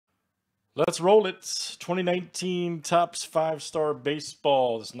Let's roll it. 2019 Topps 5-star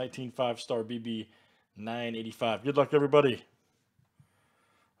baseball. This 19 5-star BB 985. Good luck, everybody.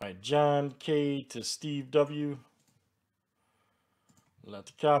 All right, John K to Steve W.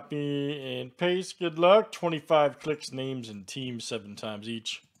 Let's copy and paste. Good luck. 25 clicks, names, and teams 7 times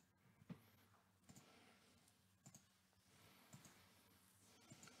each.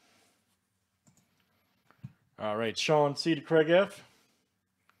 All right, Sean C to Craig F.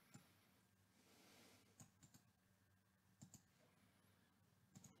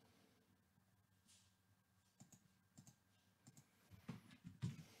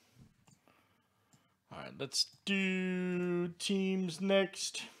 All right, let's do teams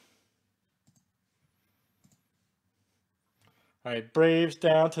next. All right, Braves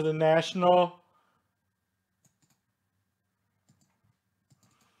down to the National.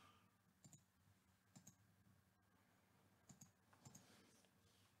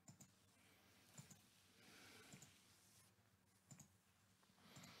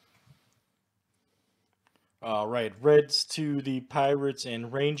 All right, Reds to the Pirates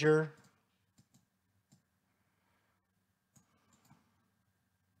and Ranger.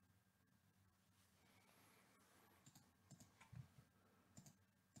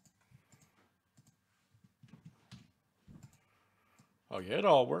 Oh, yeah, it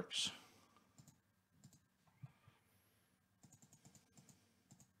all works.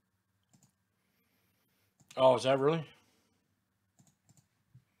 Oh, is that really?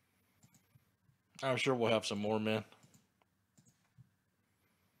 I'm sure we'll have some more, man.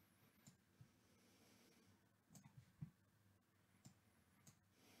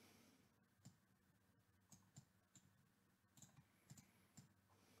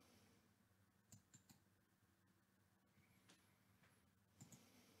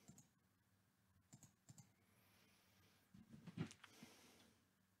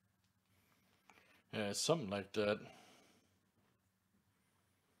 Yeah, something like that.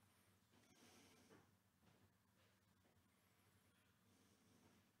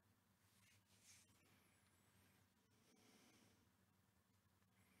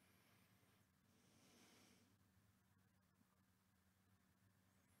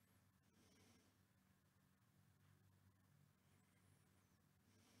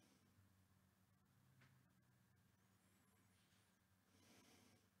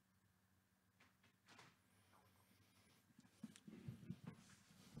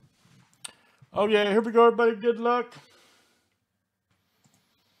 Oh, yeah, here we go, everybody. Good luck.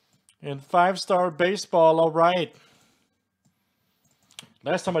 And 5-star baseball, all right.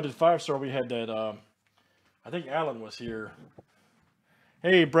 Last time I did 5-star, we had that, I think Alan was here.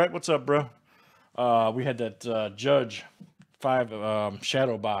 Hey, Brett, what's up, bro? We had that Judge 5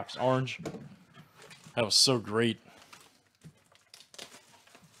 shadow box, orange. That was so great.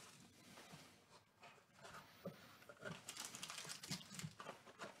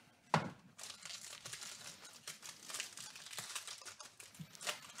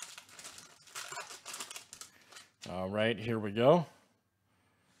 All right, here we go.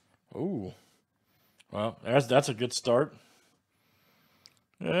 Ooh. Well, that's a good start.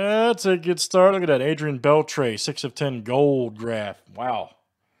 That's a good start. Look at that. Adrian Beltre, 6 of 10 gold graph. Wow.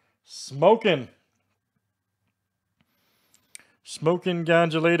 Smoking. Smoking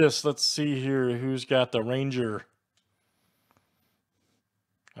Gondolatus. Let's see here who's got the Ranger.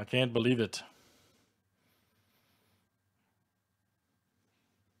 I can't believe it.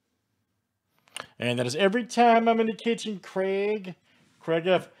 And that is every time I'm in the kitchen, Craig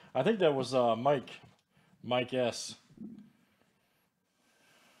F. I think that was Mike S.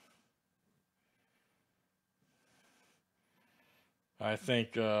 I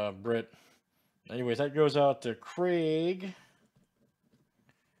think Britt. Anyways, that goes out to Craig.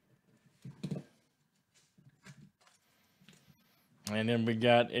 And then we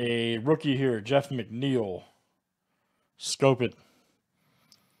got a rookie here, Jeff McNeil. Scope it.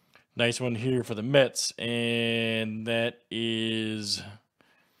 Nice one here for the Mets. And that is,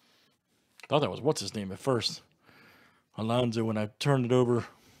 I thought that was what's his name at first. Alonzo when I turned it over.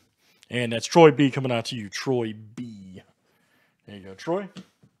 And that's Troy B coming out to you. Troy B. There you go, Troy.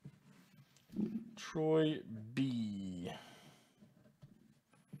 Troy B.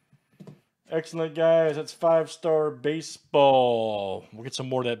 Excellent, guys. That's 5-star baseball. We'll get some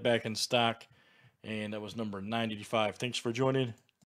more of that back in stock. And that was number 985. Thanks for joining.